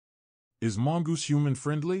Is mongoose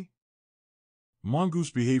human-friendly?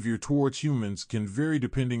 Mongoose behavior towards humans can vary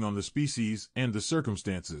depending on the species and the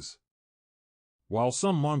circumstances. While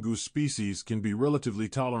some mongoose species can be relatively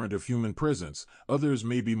tolerant of human presence, others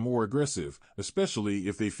may be more aggressive, especially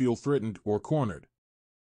if they feel threatened or cornered.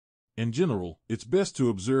 In general, it's best to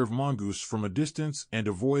observe mongoose from a distance and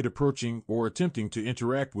avoid approaching or attempting to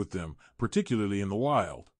interact with them, particularly in the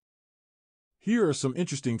wild. Here are some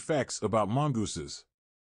interesting facts about mongooses.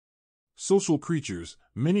 Social creatures.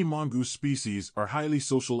 Many mongoose species are highly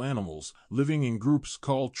social animals, living in groups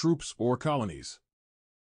called troops or colonies.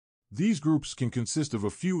 These groups can consist of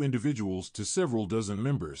a few individuals to several dozen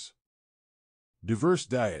members. Diverse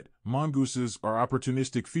diet. Mongooses are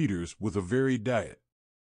opportunistic feeders with a varied diet.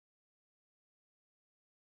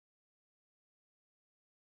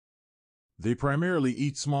 They primarily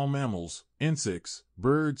eat small mammals, insects,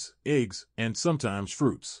 birds, eggs, and sometimes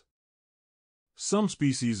fruits. Some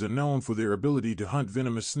species are known for their ability to hunt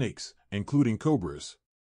venomous snakes, including cobras.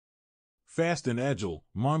 Fast and agile,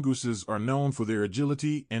 mongooses are known for their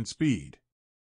agility and speed.